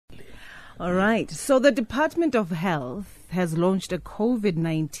All right. So the Department of Health has launched a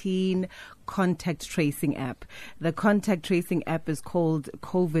COVID-19 contact tracing app. The contact tracing app is called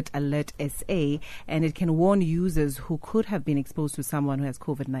COVID Alert SA, and it can warn users who could have been exposed to someone who has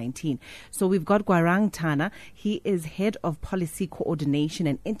COVID-19. So we've got Gaurang Tanna. He is Head of Policy Coordination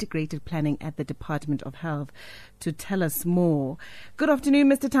and Integrated Planning at the Department of Health to tell us more. Good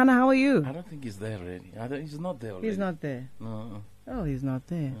afternoon, Mr. Tanna. How are you? I don't think he's there already. He's not there already. He's not there. No. Oh, he's not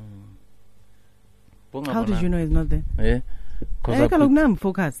there. Mm. How did you know he's not there? Yeah. I'm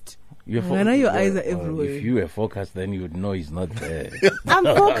focused. I know your eyes are everywhere. If you were focused, then you would know he's not there. I'm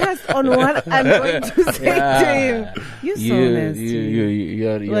focused on what I'm going to say to him. You're so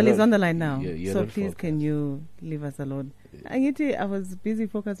nasty. Well, he's on the line now. So please, focused. Can you leave us alone? I was busy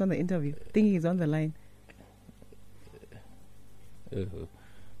focused on the interview, thinking he's on the line. I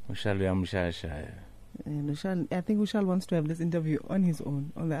think Ushal wants to have this interview on his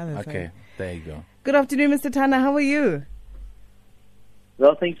own, on the other side. Okay, there you go. Good afternoon, Mr. Tanna. How are you?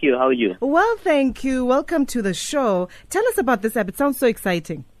 Well, thank you. How are you? Well, thank you. Welcome to the show. Tell us about this app. It sounds so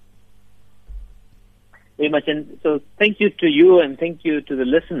exciting. Very much. And so thank you to you and thank you to the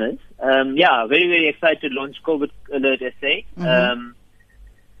listeners. Very, very excited to launch COVID Alert SA. Mm-hmm.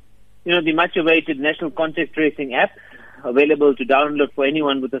 The much-awaited national contact tracing app available to download for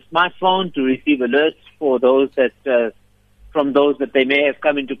anyone with a smartphone to receive alerts for those that from those that they may have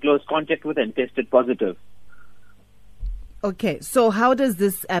come into close contact with and tested positive. Okay, so how does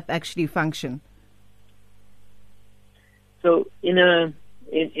this app actually function? So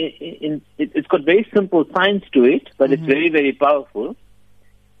it's got very simple science to it, but It's very, very powerful.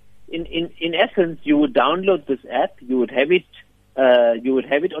 In essence, you would download this app, you would have it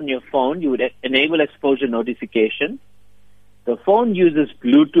on your phone, you would enable exposure notification. The phone uses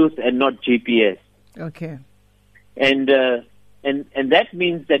Bluetooth and not GPS. Okay. And that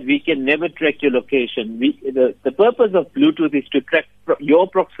means that we can never track your location. The purpose of Bluetooth is to track your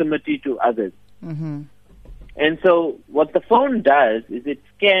proximity to others. Mm-hmm. And so what the phone does is it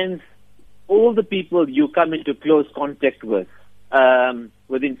scans all the people you come into close contact with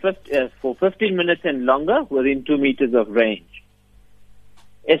for 15 minutes and longer within 2 meters of range.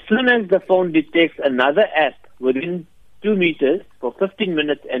 As soon as the phone detects another app within 2 meters for 15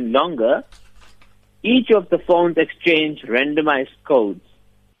 minutes and longer, each of the phones exchange randomized codes.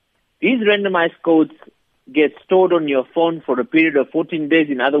 These randomized codes get stored on your phone for a period of 14 days.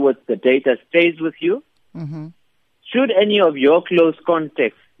 In other words, the data stays with you. Mm-hmm. Should any of your close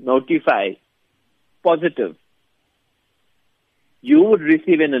contacts notify positive, you would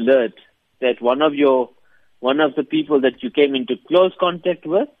receive an alert that one of the people that you came into close contact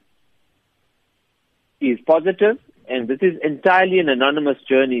with is positive, and this is entirely an anonymous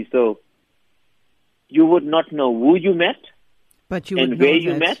journey. So you would not know who you met, but you and would where know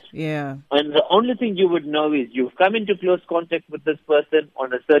you that. met. Yeah. And the only thing you would know is you've come into close contact with this person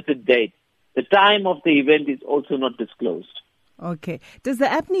on a certain date. The time of the event is also not disclosed. Okay. Does the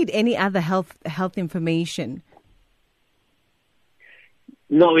app need any other health information?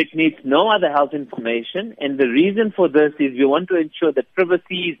 No, it needs no other health information. And the reason for this is we want to ensure that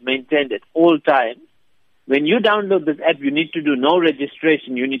privacy is maintained at all times. When you download this app, you need to do no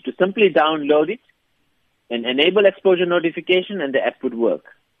registration. You need to simply download it and enable exposure notification, and the app would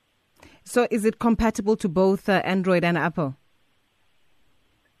work. So is it compatible to both Android and Apple?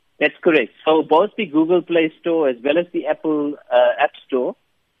 That's correct. So both the Google Play Store as well as the Apple App Store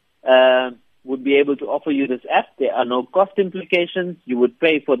would be able to offer you this app. There are no cost implications. You would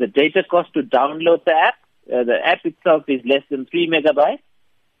pay for the data cost to download the app. The app itself is less than 3 megabytes.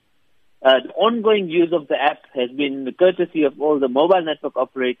 The ongoing use of the app has been the courtesy of all the mobile network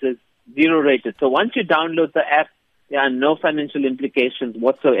operators, zero rated. So once you download the app, there are no financial implications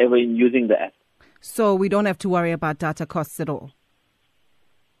whatsoever in using the app. So we don't have to worry about data costs at all?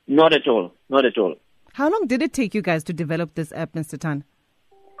 Not at all. Not at all. How long did it take you guys to develop this app, Mr. Tan?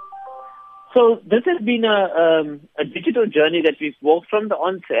 So this has been a digital journey that we've walked from the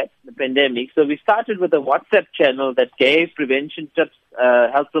onset, the pandemic. So we started with a WhatsApp channel that gave prevention tips,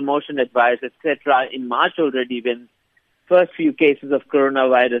 health promotion advice, etc. in March already, when first few cases of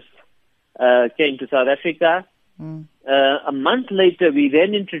coronavirus came to South Africa. A month later, we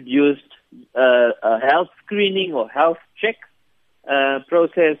then introduced a health screening or health check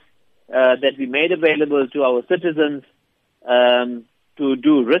process that we made available to our citizens to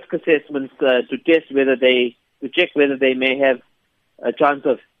do risk assessments to check whether they may have a chance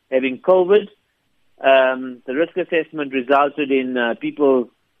of having COVID. The risk assessment resulted in people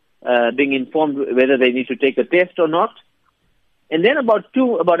being informed whether they need to take a test or not. And then about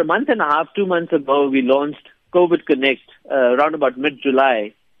a month and a half, 2 months ago, we launched COVID Connect around about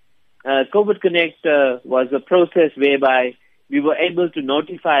mid-July, COVID Connect was a process whereby we were able to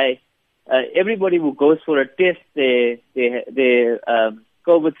notify everybody who goes for a test, their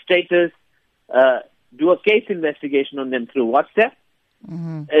COVID status, do a case investigation on them through WhatsApp,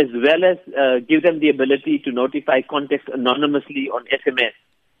 as well as give them the ability to notify contacts anonymously on SMS.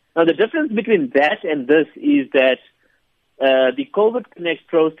 Now, the difference between that and this is that the COVID Connect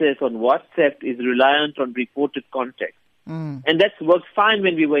process on WhatsApp is reliant on reported contacts. And that's worked fine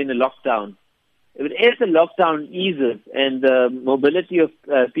when we were in a lockdown. But as the lockdown eases and the mobility of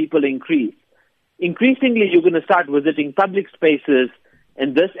people increasingly you're going to start visiting public spaces,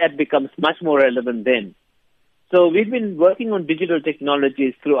 and this app becomes much more relevant then. So we've been working on digital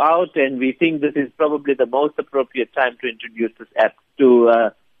technologies throughout, and we think this is probably the most appropriate time to introduce this app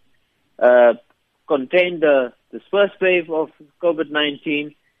to contain this first wave of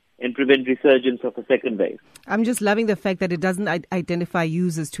COVID-19 and prevent resurgence of a second wave. I'm just loving the fact that it doesn't identify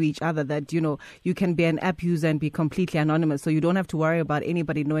users to each other, that, you can be an app user and be completely anonymous, so you don't have to worry about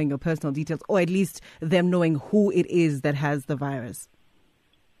anybody knowing your personal details, or at least them knowing who it is that has the virus.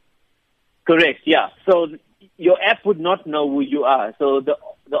 Correct, yeah. So your app would not know who you are. So the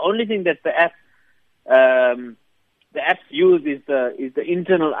only thing that the apps use is the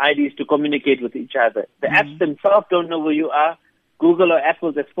internal IDs to communicate with each other. The apps themselves don't know who you are. Google or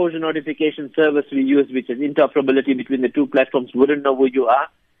Apple's exposure notification service we use, which is interoperability between the two platforms, wouldn't know who you are,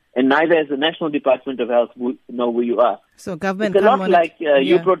 and neither as the National Department of Health would know who you are. So government it's a lot like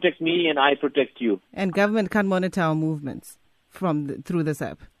you protect me and I protect you. And government can't monitor our movements through this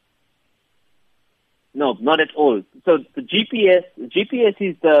app. No, not at all. So the GPS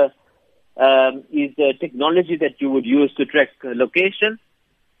is the technology that you would use to track location.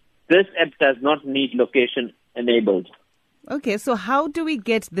 This app does not need location enabled. Okay, so how do we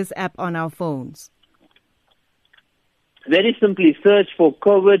get this app on our phones? Very simply, search for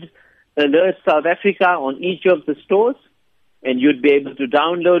COVID Alert South Africa on each of the stores, and you'd be able to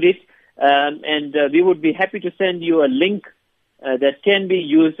download it. And we would be happy to send you a link that can be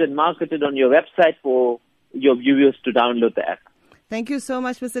used and marketed on your website for your viewers to download the app. Thank you so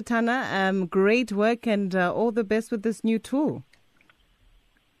much, Mr. Tanna. Great work, and all the best with this new tool.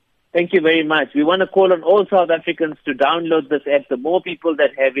 Thank you very much. We want to call on all South Africans to download this app. The more people that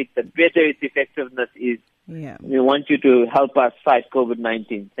have it, the better its effectiveness is. Yeah. We want you to help us fight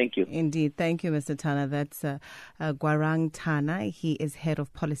COVID-19. Thank you. Indeed. Thank you, Mr. Tanna. That's Gaurang Tanna. He is Head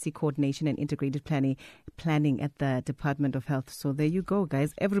of Policy Coordination and Integrated Planning at the Department of Health. So there you go,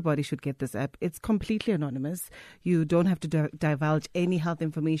 guys. Everybody should get this app. It's completely anonymous. You don't have to divulge any health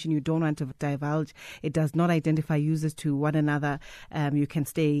information you don't want to divulge. It does not identify users to one another. You can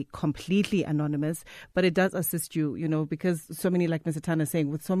stay completely anonymous, but it does assist you, because so many, like Mr. Tanna is saying,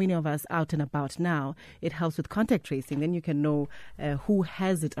 with so many of us out and about now, it helps with contact tracing. Then you can know who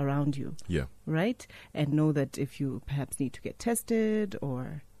has it around you. Yeah. Right? And know that if you perhaps need to get tested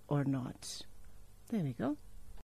or not. There we go.